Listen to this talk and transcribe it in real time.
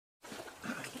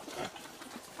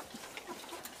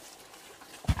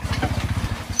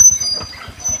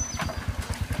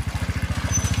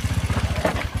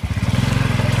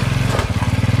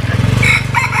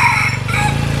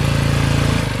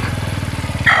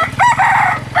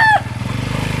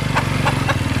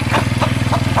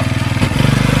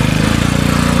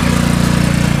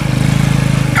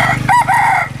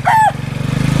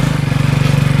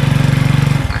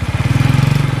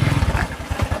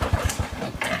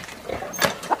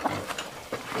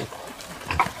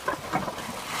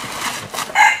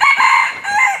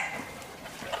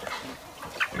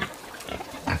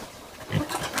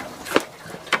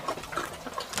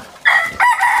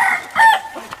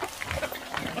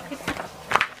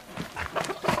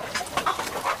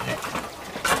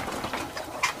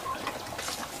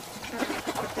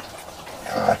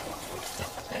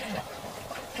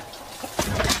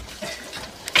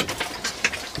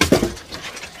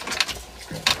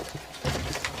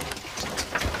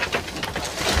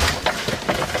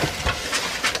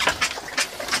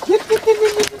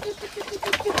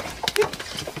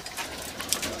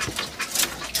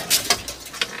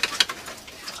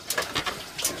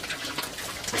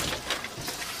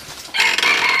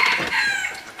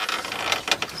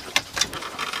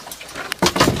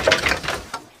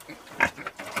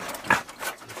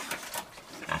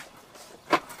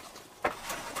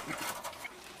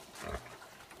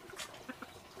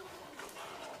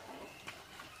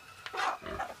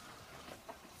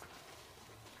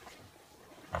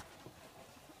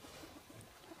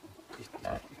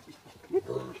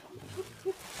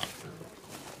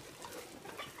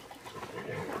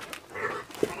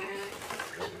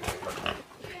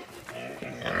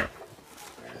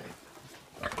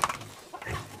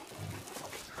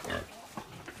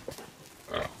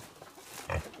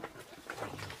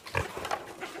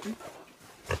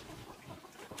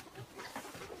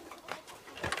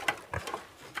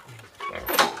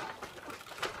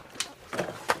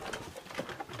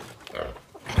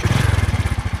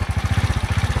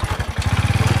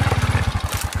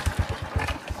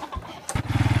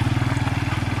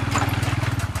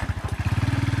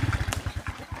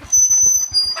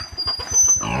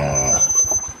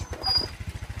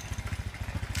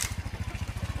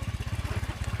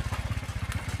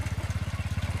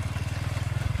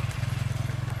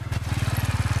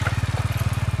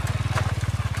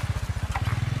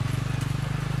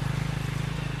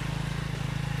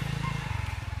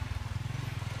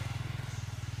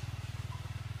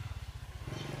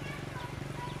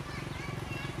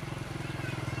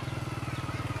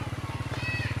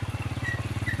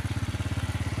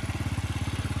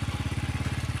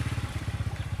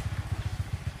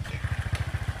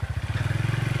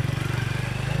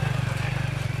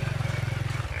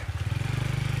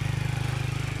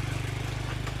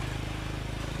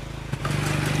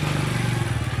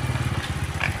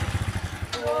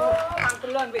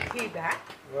toàn về thịt đã.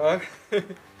 Vâng.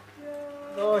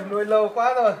 Rồi nuôi lâu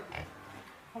quá rồi,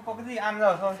 không có cái gì ăn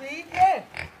rồi thôi. Phí thế.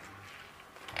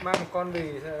 Mang một con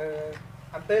để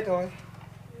ăn Tết thôi.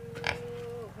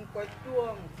 Không có chuông,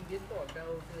 không biết bỏ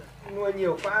đâu được. Nuôi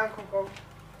nhiều quá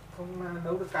không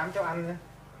nấu được cám cho ăn nữa.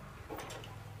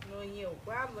 Nuôi nhiều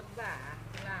quá vất vả,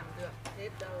 không làm được hết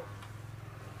đâu.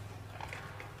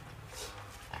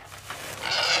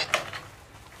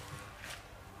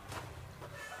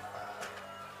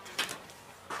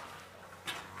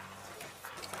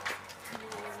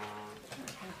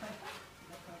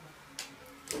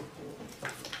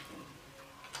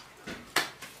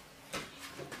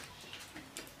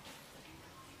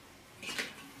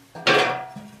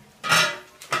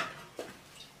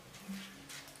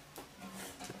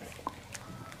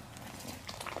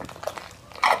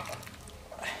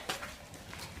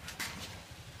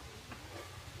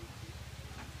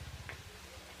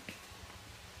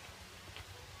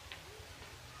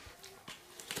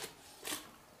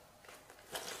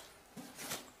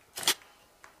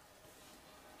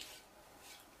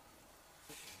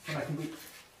 Con này không bị.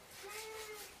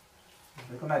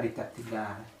 Con này để chặt thịt gà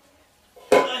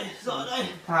này. Rồi đây.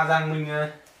 Thà rằng mình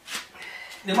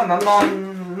nếu mà nó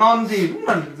non thì cũng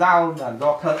là dao là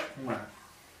do thợ, mà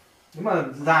nếu mà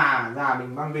già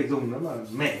mình mang về dùng, nếu mà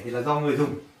mẻ thì là do người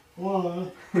dùng. Wow.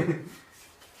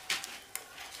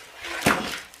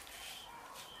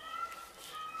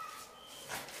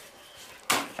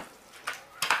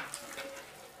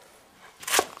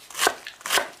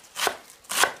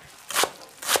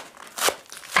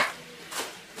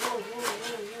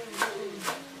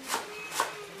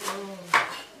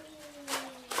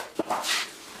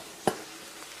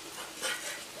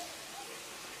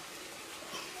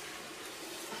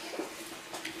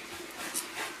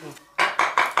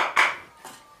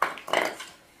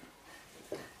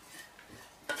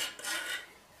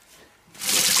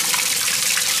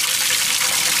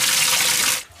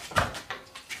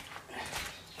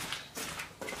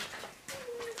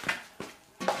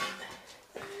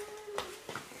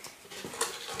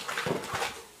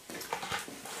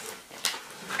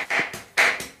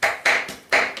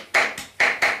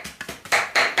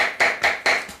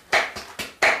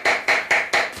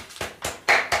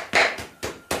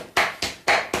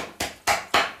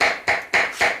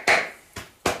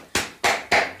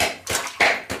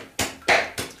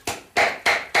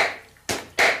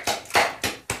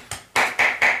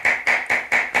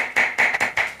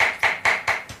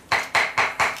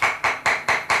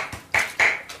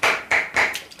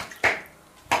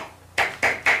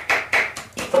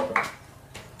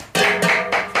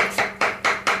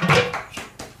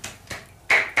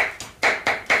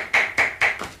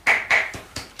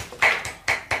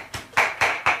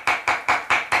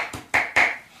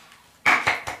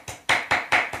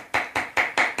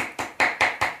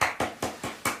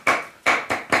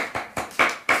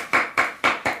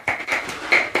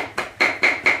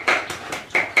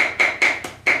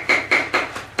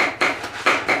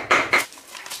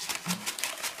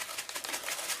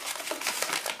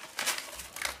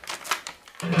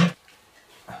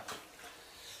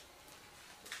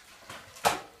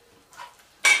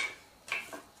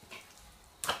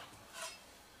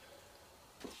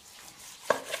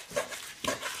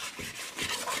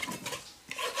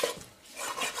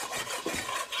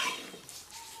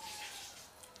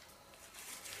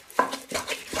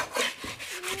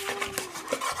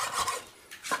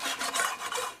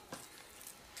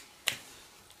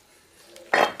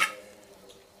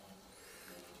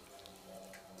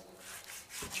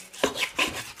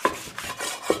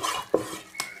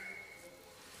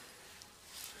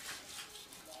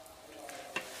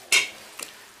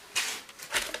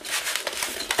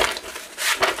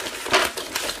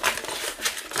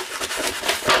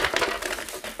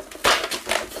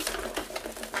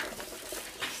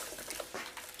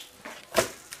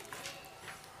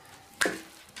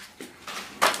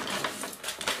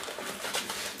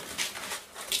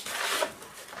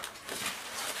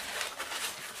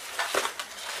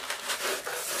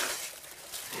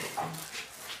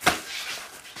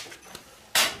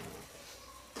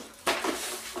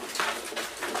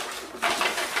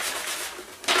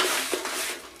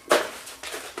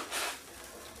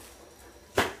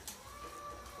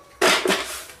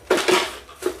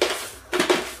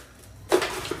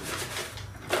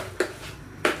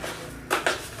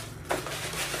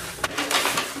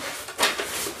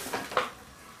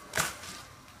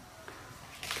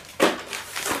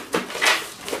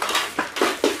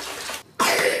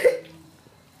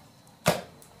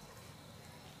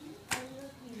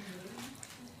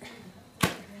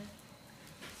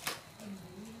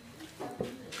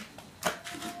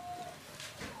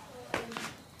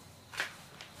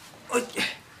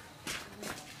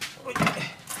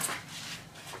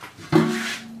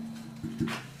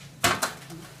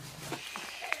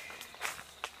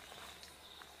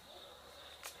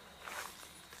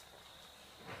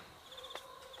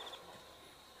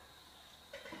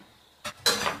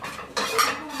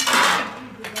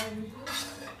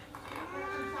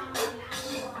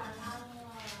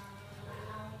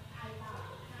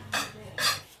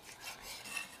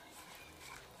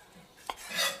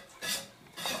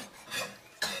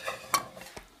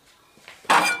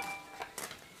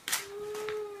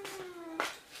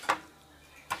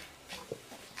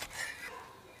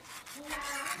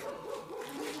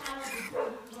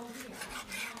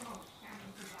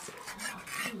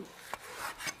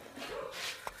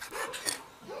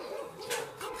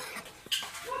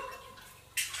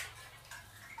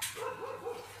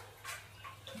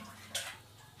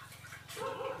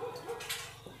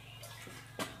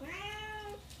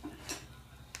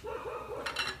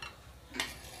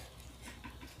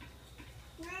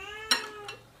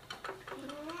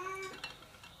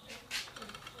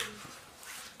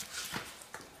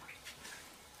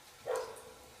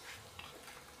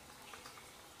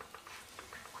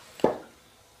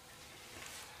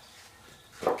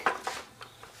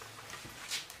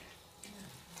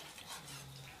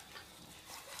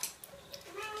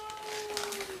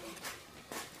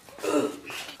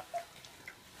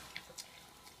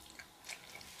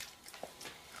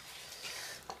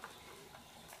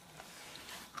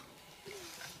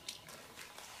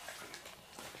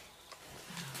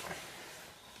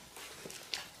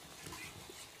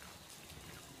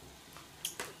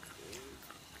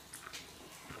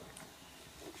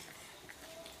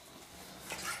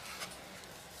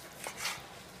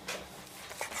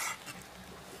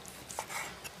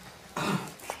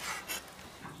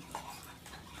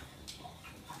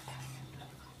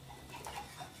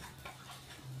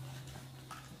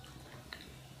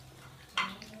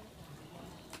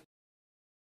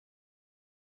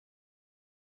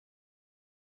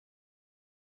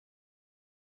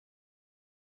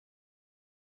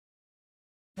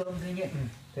 cơm thế nhỉ.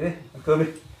 Thế đi, ăn cơm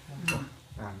đi.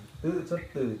 Tự xuất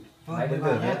từ nãy đến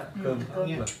giờ đấy, cơm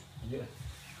nhé. được.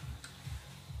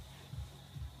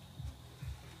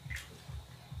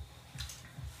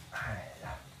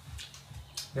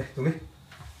 Đây, dùng đi.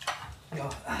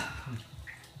 Rồi.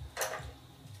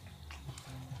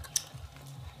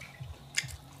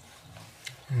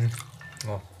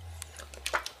 Ngon.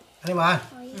 Đây mà.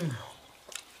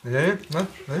 Đấy,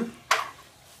 đấy.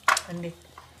 Ăn đi.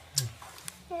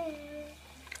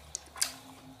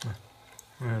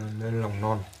 Đây là lòng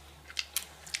non.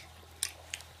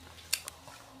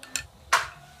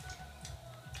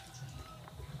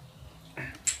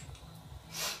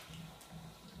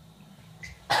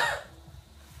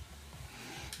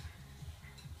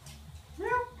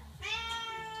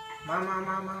 Má.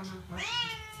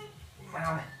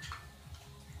 Sao này?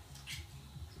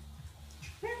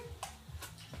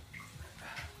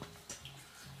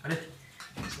 Ăn đi.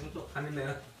 Ăn đi mẹ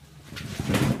ơi.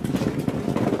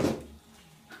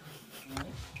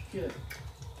 Chưa.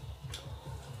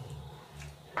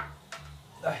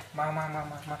 Đây, mang.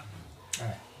 Đây.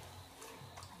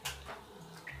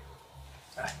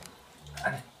 Đây.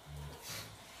 Ăn đi.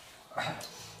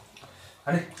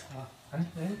 Ăn đi. Ăn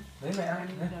đi. Đấy mẹ ăn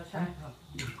đi. Ăn.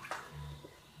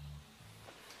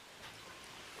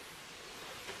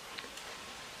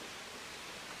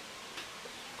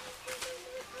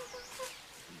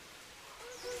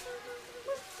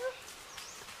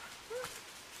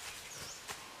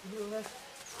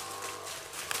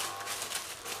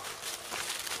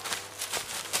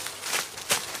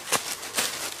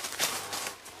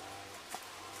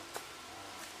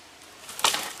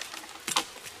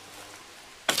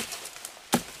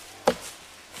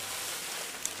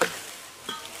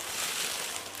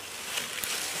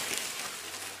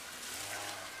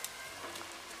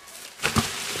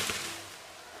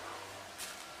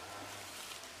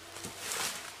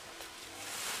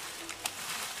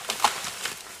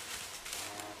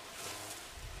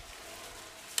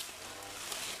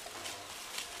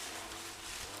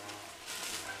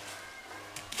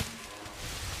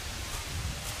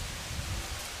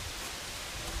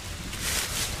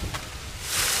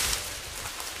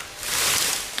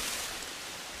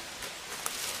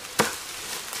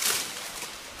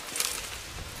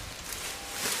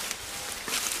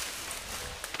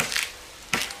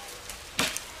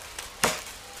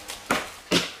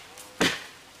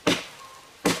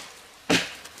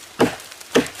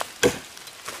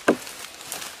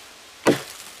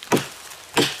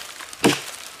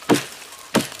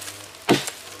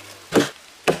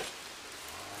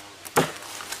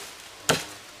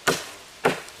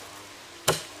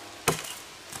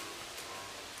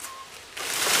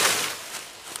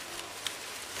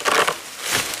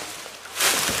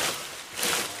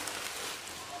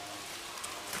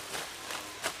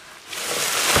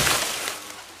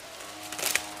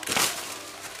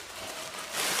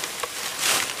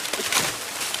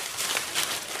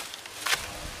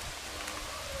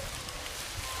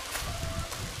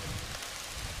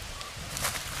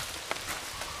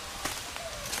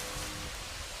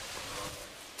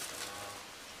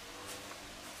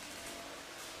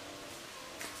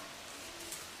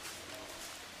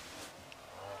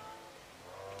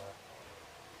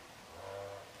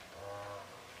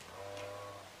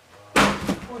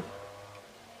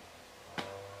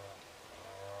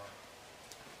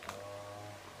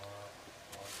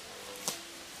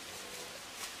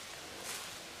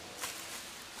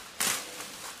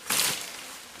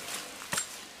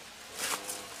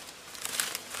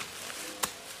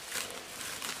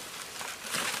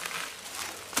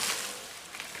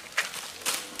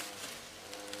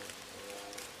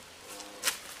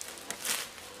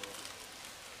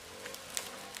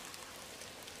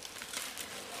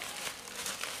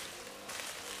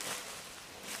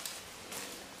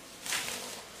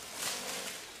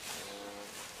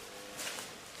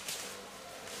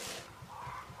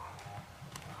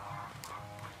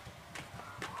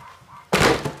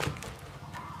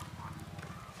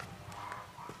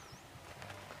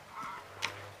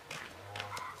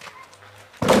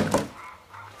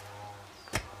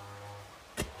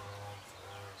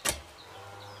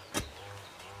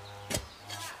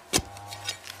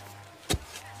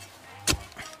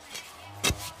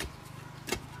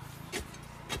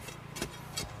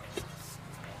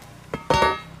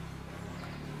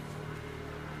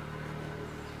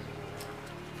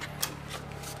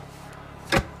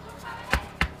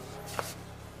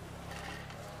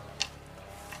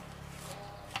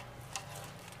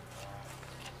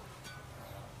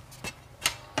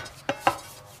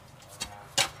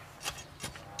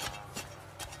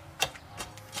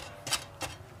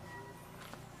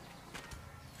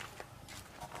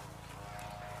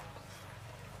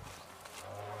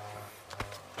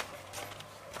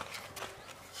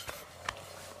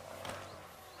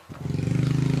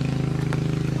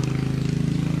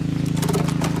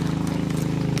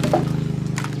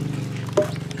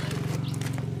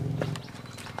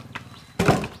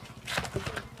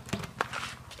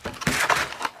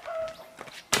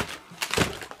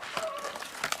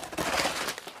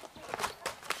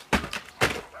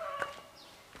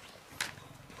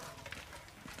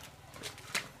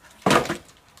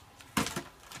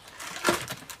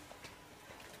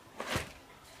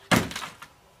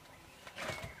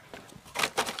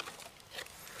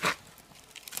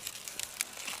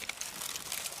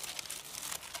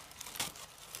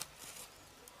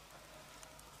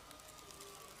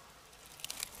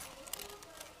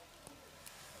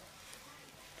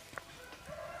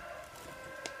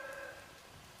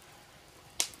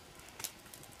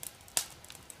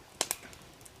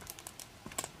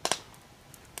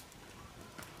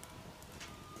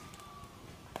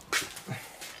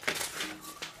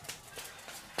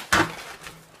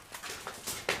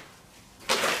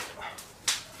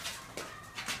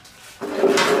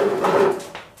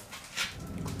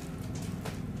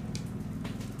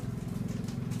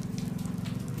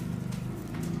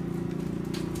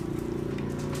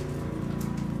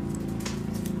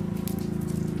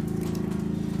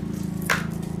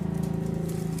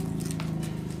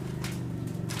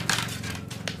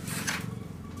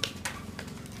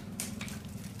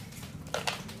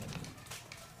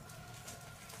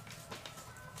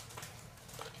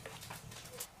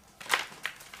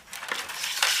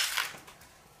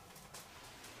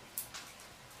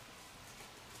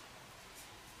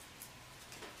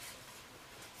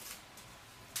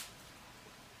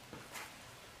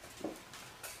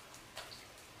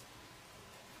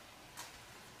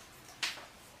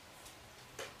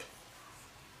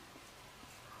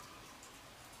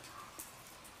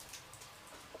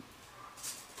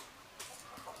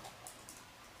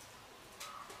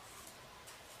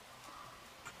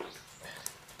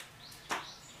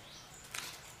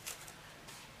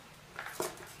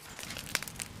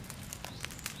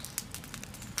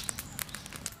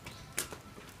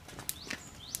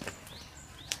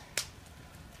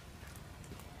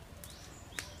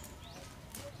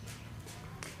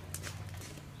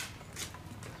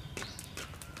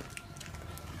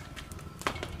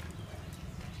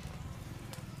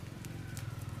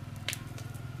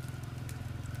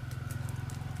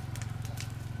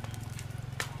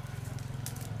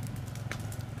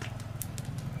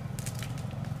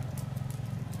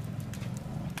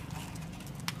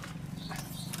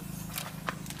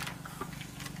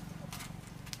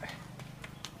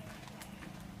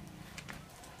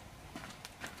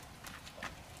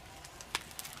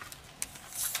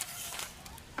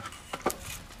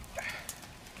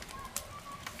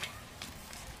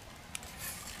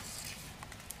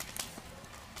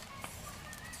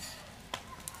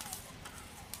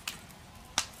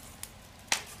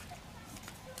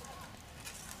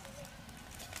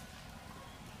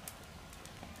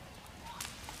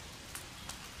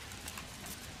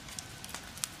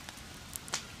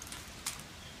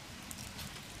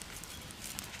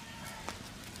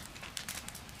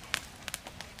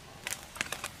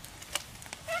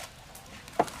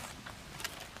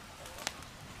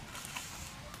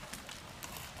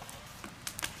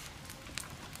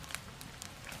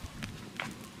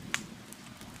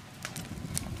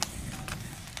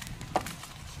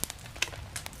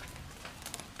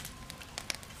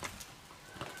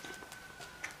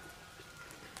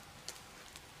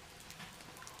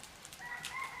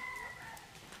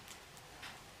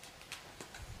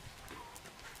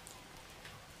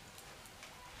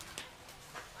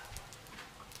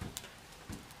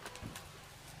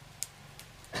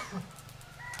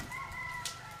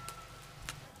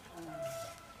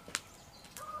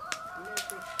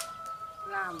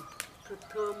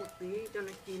 thơm một tí cho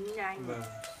nó chín nhanh. Vâng.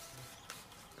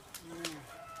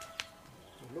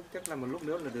 Một lúc chắc là một lúc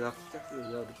nữa là được, chắc từ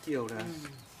giờ đến chiều là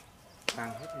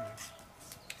vàng hết rồi.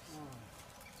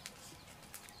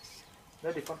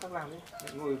 Đây để con tắt làm đi,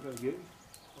 mẹ ngồi ở dưới,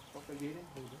 có cái ghế đấy.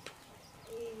 Ngồi đấy.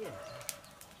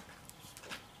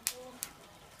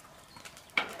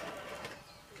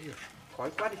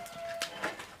 Khói quá đi.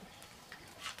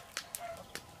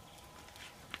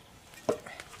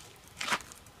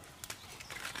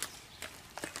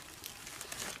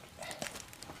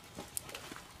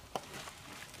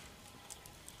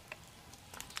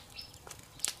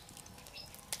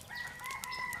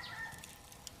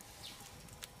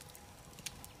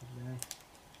 Đây.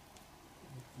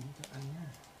 Chín cho ăn nhá.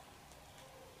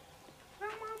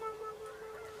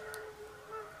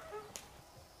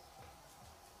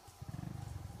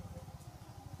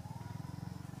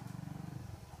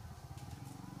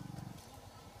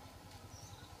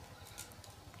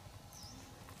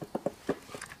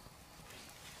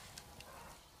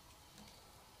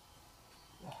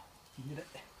 Chín như đấy.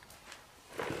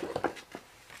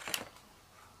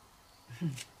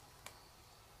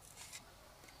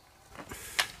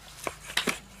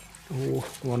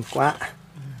 Ngon quá.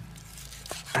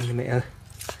 Ăn đi mẹ ơi.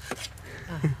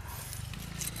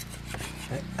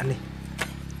 Đấy, ăn đi.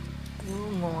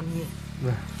 Ngon nhỉ.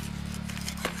 Vâng.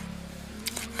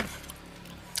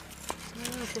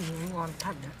 Cái này ngon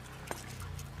thật đấy.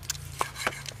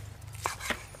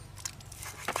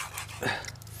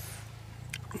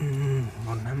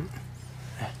 Ngon lắm.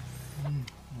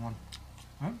 Ngon.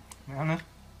 Đấy, mẹ ăn đi.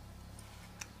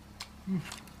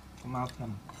 Có mau thèm.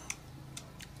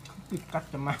 Không biết cắt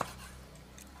cho mau.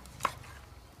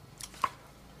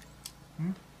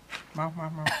 Mau.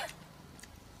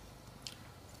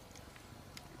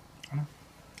 Ăn đi.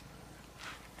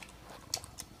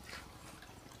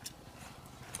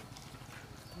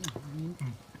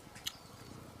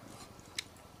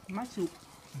 Mát sụp.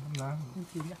 Là Không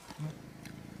chín đâu.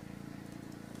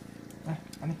 đây,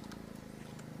 ăn đi.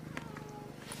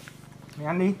 Mày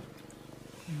ăn đi.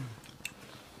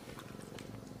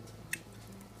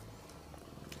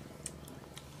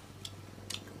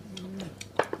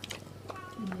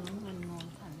 Ngon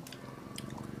thật.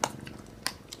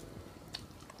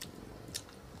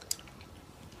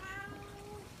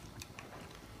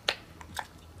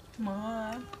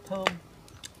 Mỡ thơm.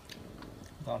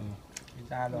 Giòn cái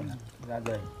da giòn, da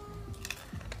dày.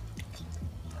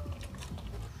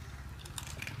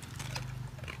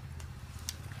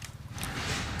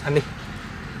 Ăn đi.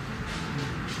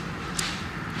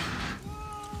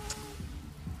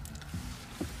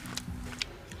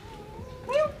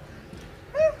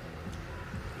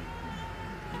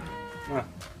 À.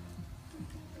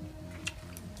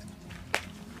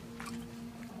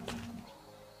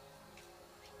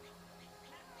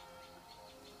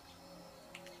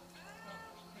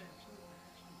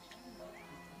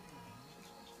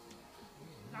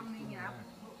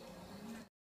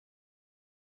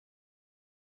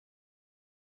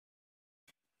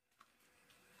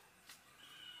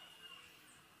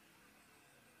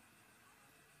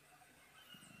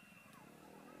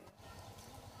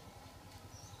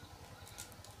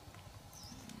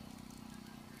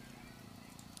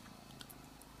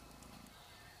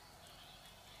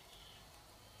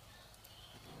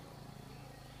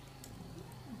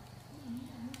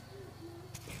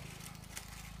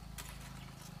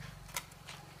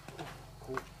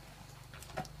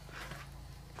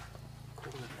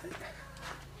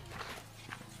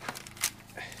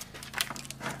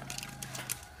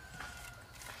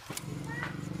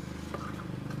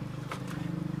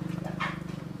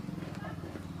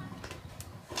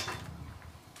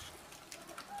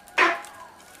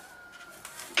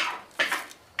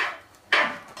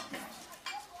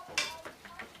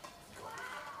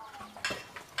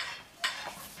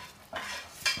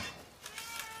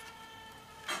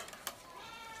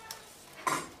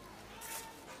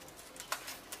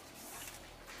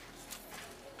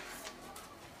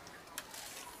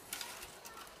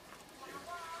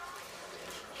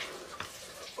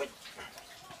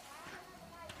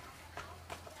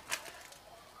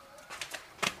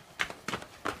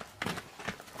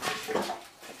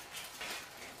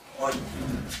 Ôi.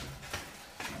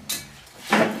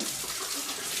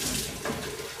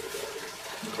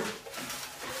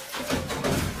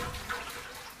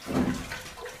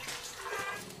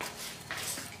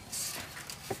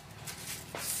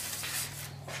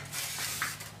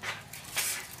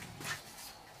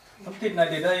 Tấm thịt này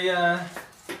để đây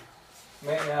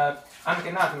mẹ ăn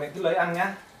cái nào thì mẹ cứ lấy ăn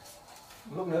nhá.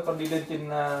 Lúc nữa con đi lên trên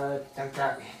trang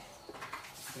trại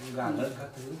gà lợn các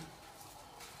thứ.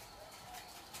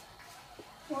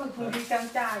 Ôi, phụ đi trang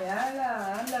trại á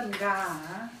là lần gà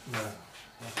á. Vâng.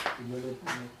 Thì đưa lên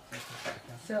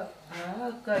Sợ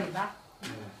cầy bắt,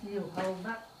 nhiều hâu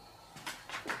bắt.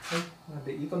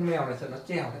 để ý con mèo này sợ nó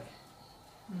trèo đấy.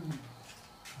 Ừ.